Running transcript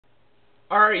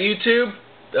Alright, YouTube,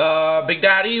 Big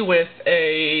Daddy with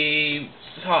a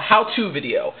how-to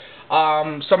video.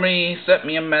 Somebody sent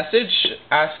me a message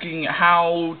asking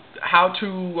how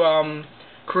to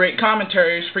create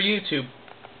commentaries for YouTube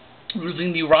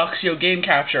using the Roxio Game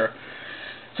Capture.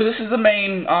 So this is the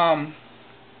main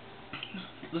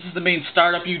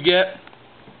startup you get.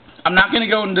 I'm not going to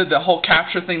go into the whole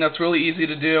capture thing. That's really easy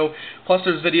to do. Plus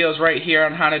there's videos right here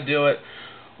on how to do it.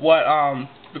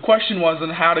 The question was on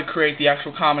how to create the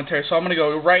actual commentary, so I'm going to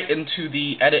go right into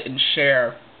the edit and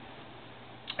share,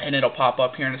 and it'll pop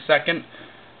up here in a second.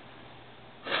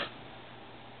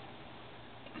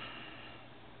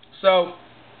 So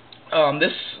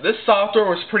this software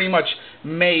was pretty much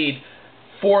made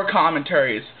for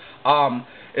commentaries.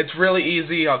 It's really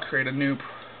easy. I'll create a new.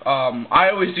 I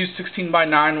always do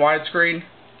 16:9 widescreen,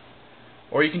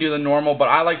 or you can do the normal, but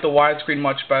I like the widescreen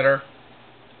much better.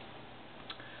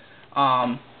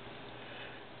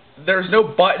 There's no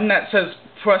button that says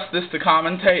press this to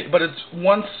commentate, but it's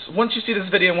once you see this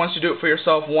video and once you do it for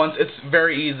yourself it's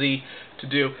very easy to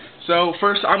do. So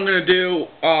first I'm gonna do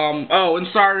oh, and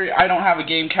sorry, I don't have a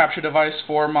game capture device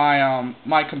for my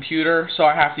my computer, so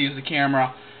I have to use the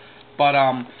camera, but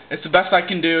it's the best I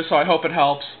can do, so I hope it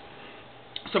helps.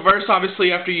 So first,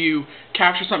 obviously, after you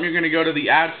capture something, you're gonna go to the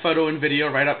add photo and video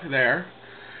right up there.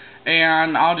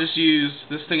 And I'll just use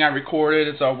this thing I recorded.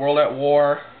 It's a World at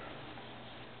War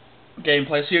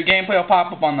gameplay. So your gameplay will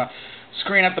pop up on the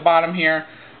screen at the bottom here.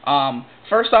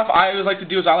 First off, I always like to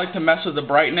do is I like to mess with the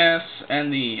brightness and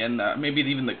maybe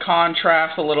even the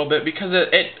contrast a little bit, because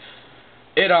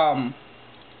it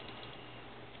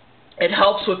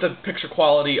helps with the picture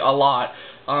quality a lot.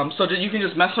 So that you can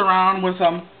just mess around with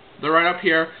them. They're right up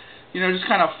here. You know, just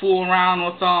kind of fool around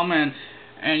with them and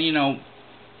you know,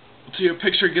 so your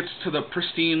picture gets to the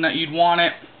pristine that you'd want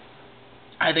it.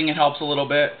 I think it helps a little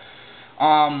bit.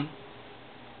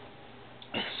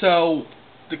 So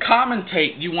to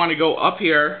commentate, you want to go up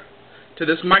here to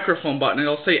this microphone button.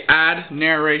 It'll say add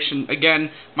narration.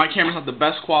 Again, my camera's not the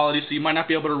best quality, so you might not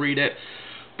be able to read it,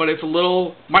 but it's a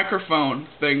little microphone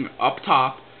thing up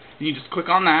top, and you just click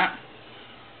on that,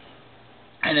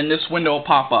 and then this window will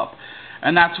pop up.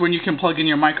 And that's when you can plug in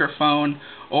your microphone,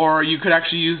 or you could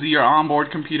actually use your onboard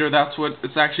computer. That's what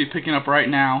it's actually picking up right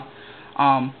now.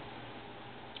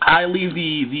 I leave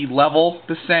the level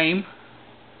the same,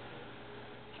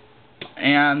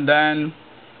 and then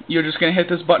you're just going to hit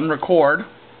this button, record,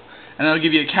 and it'll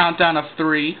give you a countdown of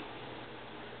 3,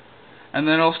 and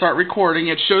then it'll start recording.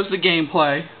 It shows the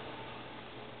gameplay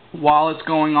while it's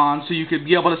going on, so you could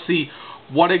be able to see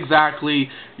what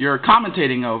exactly you're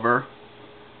commentating over.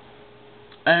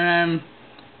 And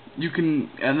you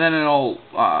can, and then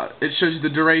it shows you the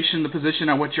duration, the position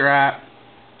at which you're at,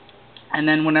 and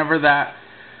then whenever that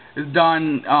is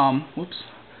done,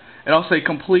 it'll say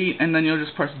complete, and then you'll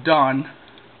just press done.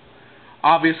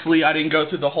 Obviously, I didn't go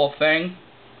through the whole thing,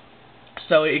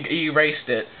 so it erased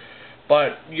it,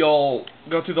 but you'll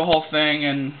go through the whole thing,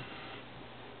 and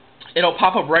it'll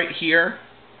pop up right here.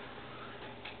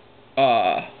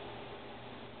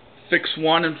 Fix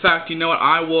 1. In fact, you know what?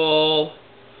 I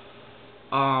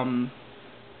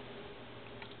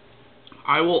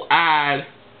will add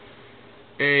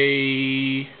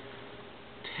a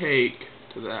take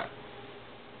to that.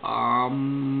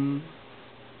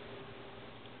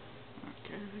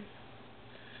 Okay.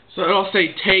 So it'll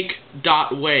say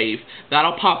take.wave.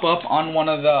 That'll pop up on one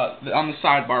of on the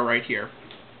sidebar right here.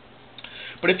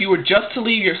 But if you were just to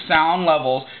leave your sound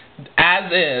levels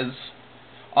as is,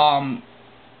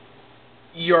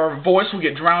 your voice will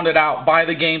get drowned out by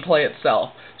the gameplay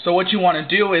itself. So what you want to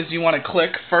do is you want to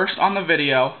click first on the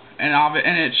video, and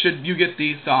you get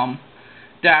these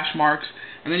dash marks,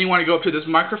 and then you want to go up to this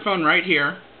microphone right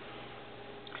here,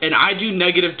 and I do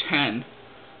 -10.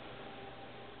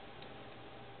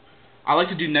 I like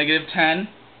to do -10,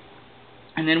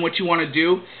 and then what you want to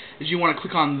do is you want to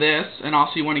click on this, and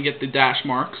also you want to get the dash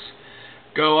marks.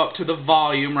 Go up to the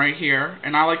volume right here,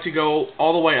 and I like to go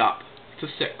all the way up to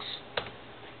 6.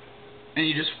 And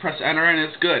you just press enter, and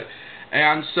it's good.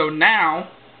 And so now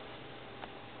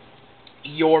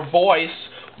your voice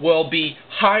will be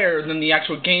higher than the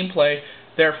actual gameplay,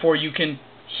 therefore you can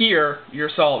hear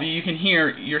yourself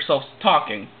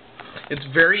talking. It's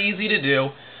very easy to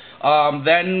do.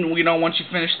 Then, you know, once you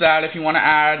finish that, if you want to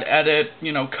add, edit,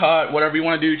 you know, cut, whatever you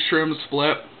want to do, trim,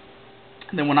 split,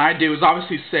 then what I do is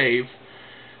obviously save.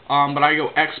 But I go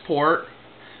export.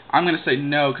 I'm going to say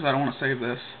no because I don't want to save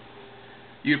this.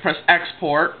 You press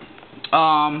export,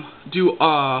 do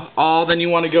all, then you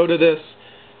want to go to this,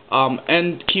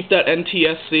 and keep that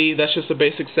NTSC, that's just a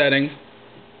basic setting.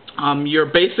 Your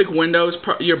basic Windows,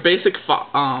 your basic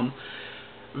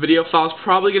video file is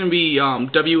probably going to be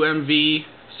WMV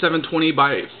 720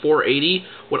 by 480.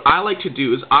 What I like to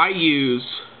do is I use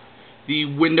the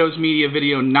Windows Media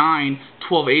Video 9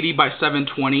 1280 by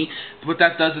 720. What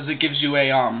that does is it gives you a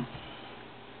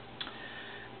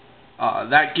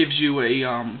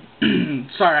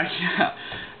sorry,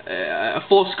 a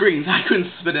full screen. I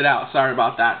couldn't spit it out. Sorry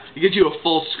about that. It gives you a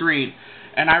full screen,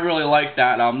 and I really like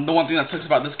that. The one thing that sucks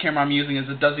about this camera I'm using is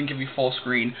it doesn't give you full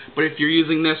screen. But if you're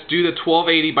using this, do the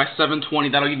 1280 by 720.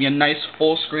 That'll give you a nice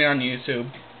full screen on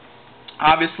YouTube.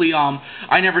 Obviously,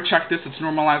 I never check this. It's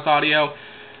normalized audio.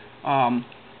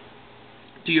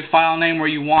 Do your file name where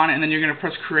you want it, and then you're going to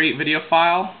press Create Video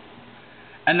File,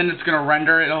 and then it's going to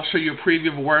render it. It'll show you a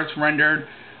preview of where it's rendered.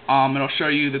 It'll show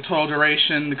you the total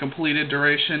duration, the completed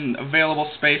duration, available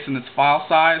space, and its file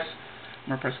size. I'm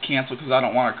going to press Cancel because I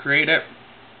don't want to create it.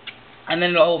 And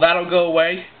then that'll go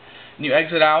away, and you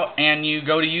exit out, and you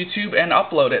go to YouTube and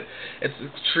upload it. It's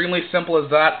extremely simple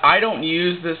as that. I don't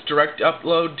use this direct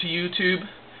upload to YouTube.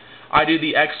 I do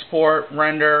the export,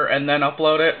 render, and then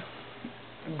upload it.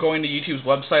 Going to YouTube's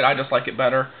website, I just like it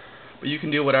better, but you can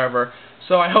do whatever.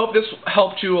 So I hope this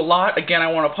helped you a lot. Again,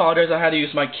 I want to apologize I had to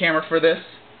use my camera for this,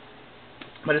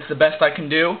 but it's the best I can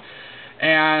do,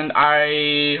 and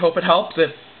I hope it helps.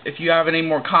 If you have any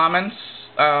more comments,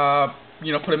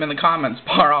 you know, put them in the comments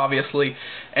bar, obviously,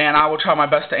 and I will try my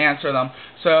best to answer them.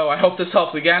 So I hope this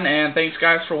helps again, and thanks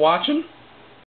guys for watching.